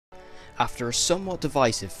After a somewhat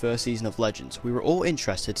divisive first season of Legends, we were all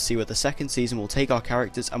interested to see where the second season will take our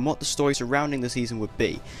characters and what the story surrounding the season would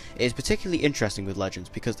be. It is particularly interesting with Legends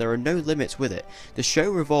because there are no limits with it. The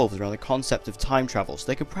show revolves around the concept of time travel, so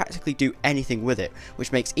they can practically do anything with it,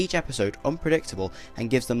 which makes each episode unpredictable and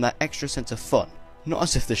gives them that extra sense of fun. Not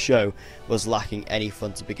as if the show was lacking any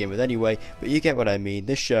fun to begin with anyway, but you get what I mean.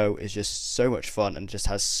 This show is just so much fun and just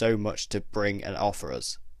has so much to bring and offer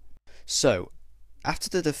us. So, after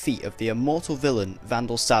the defeat of the immortal villain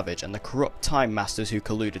Vandal Savage and the corrupt Time Masters who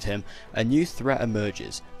colluded him, a new threat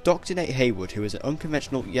emerges. Dr. Nate Haywood, who is an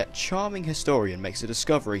unconventional yet charming historian, makes a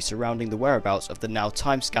discovery surrounding the whereabouts of the now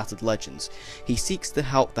time-scattered Legends. He seeks the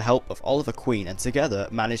help of Oliver Queen and together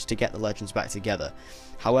manage to get the Legends back together.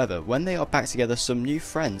 However, when they are back together, some new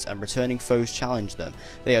friends and returning foes challenge them.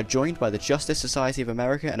 They are joined by the Justice Society of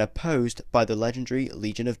America and opposed by the legendary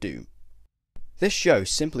Legion of Doom. This show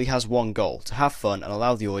simply has one goal, to have fun and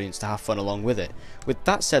allow the audience to have fun along with it. With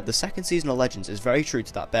that said, the second season of Legends is very true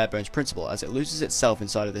to that bare bones principle, as it loses itself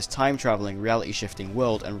inside of this time travelling, reality shifting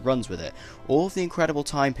world and runs with it. All of the incredible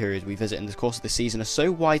time periods we visit in the course of the season are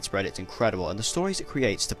so widespread it's incredible, and the stories it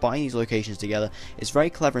creates to bind these locations together is very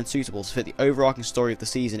clever and suitable to fit the overarching story of the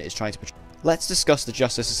season it is trying to portray. Let's discuss the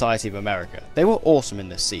Justice Society of America. They were awesome in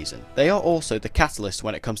this season. They are also the catalyst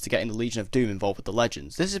when it comes to getting the Legion of Doom involved with the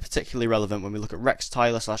Legends. This is particularly relevant when we look at Rex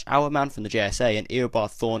Tyler / Hourman from the JSA and Eobard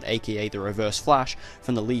Thawne aka the Reverse Flash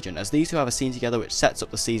from the Legion, as these two have a scene together which sets up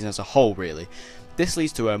the season as a whole really. This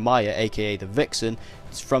leads to Omaya aka the Vixen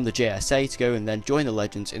from the JSA to go and then join the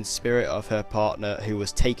Legends in spirit of her partner who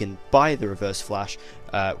was taken by the Reverse Flash,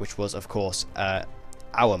 which was of course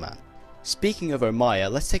Hourman. Speaking of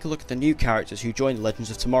Omaya, let's take a look at the new characters who joined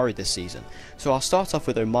Legends of Tomorrow this season. So I'll start off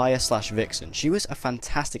with Omaya / Vixen. She was a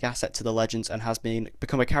fantastic asset to the Legends and has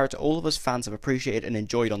become a character all of us fans have appreciated and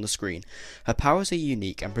enjoyed on the screen. Her powers are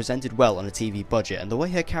unique and presented well on a TV budget, and the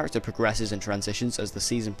way her character progresses and transitions as the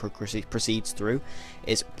season proceeds through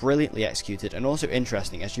is brilliantly executed and also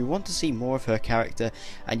interesting, as you want to see more of her character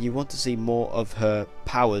and you want to see more of her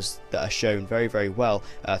powers that are shown very, very well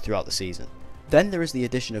throughout the season. Then there is the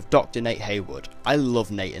addition of Dr. Nate Haywood. I love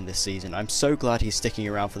Nate in this season. I'm so glad he's sticking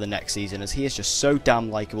around for the next season, as he is just so damn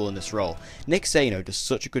likeable in this role. Nick Zano does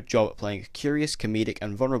such a good job at playing a curious, comedic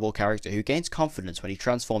and vulnerable character who gains confidence when he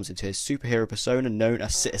transforms into his superhero persona known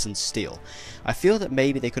as Citizen Steel. I feel that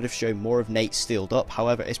maybe they could have shown more of Nate steeled up,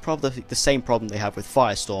 however it's probably the same problem they have with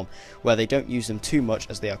Firestorm, where they don't use them too much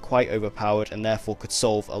as they are quite overpowered and therefore could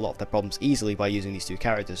solve a lot of their problems easily by using these two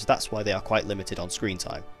characters, so that's why they are quite limited on screen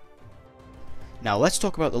time. Now let's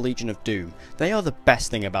talk about the Legion of Doom. They are the best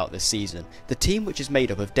thing about this season. The team, which is made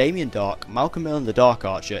up of Damien Dark, Malcolm Millen the Dark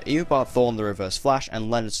Archer, Eobard Thawne the Reverse Flash and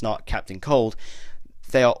Leonard Snart Captain Cold,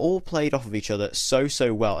 they are all played off of each other so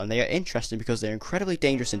well, and they are interesting because they are incredibly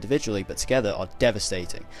dangerous individually but together are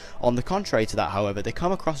devastating. On the contrary to that, however, they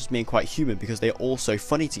come across as being quite human because they are all so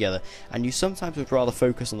funny together, and you sometimes would rather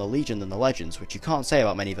focus on the Legion than the Legends, which you can't say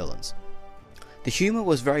about many villains. The humour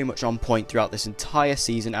was very much on point throughout this entire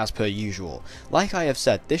season as per usual. Like I have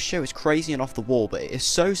said, this show is crazy and off the wall, but it is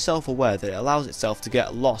so self-aware that it allows itself to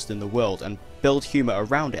get lost in the world and build humour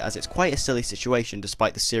around it, as it's quite a silly situation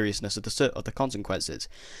despite the seriousness of the consequences.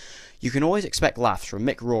 You can always expect laughs from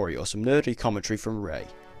Mick Rory or some nerdy commentary from Ray.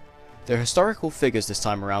 The historical figures this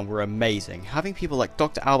time around were amazing, having people like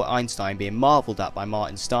Dr. Albert Einstein being marvelled at by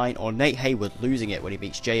Martin Stein, or Nate Haywood losing it when he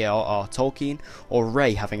meets J.R.R. Tolkien, or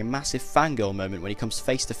Ray having a massive fangirl moment when he comes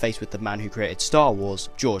face to face with the man who created Star Wars,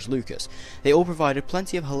 George Lucas. They all provided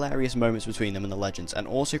plenty of hilarious moments between them and the Legends, and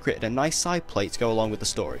also created a nice side plate to go along with the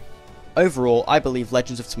story. Overall, I believe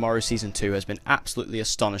Legends of Tomorrow Season 2 has been absolutely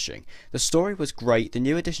astonishing. The story was great, the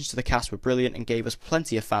new additions to the cast were brilliant and gave us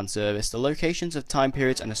plenty of fan service, the locations of time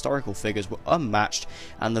periods and historical figures were unmatched,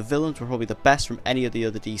 and the villains were probably the best from any of the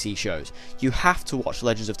other DC shows. You have to watch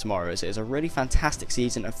Legends of Tomorrow, as it is a really fantastic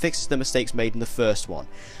season and fixes the mistakes made in the first one.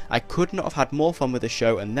 I could not have had more fun with the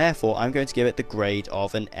show, and therefore I'm going to give it the grade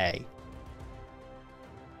of an A.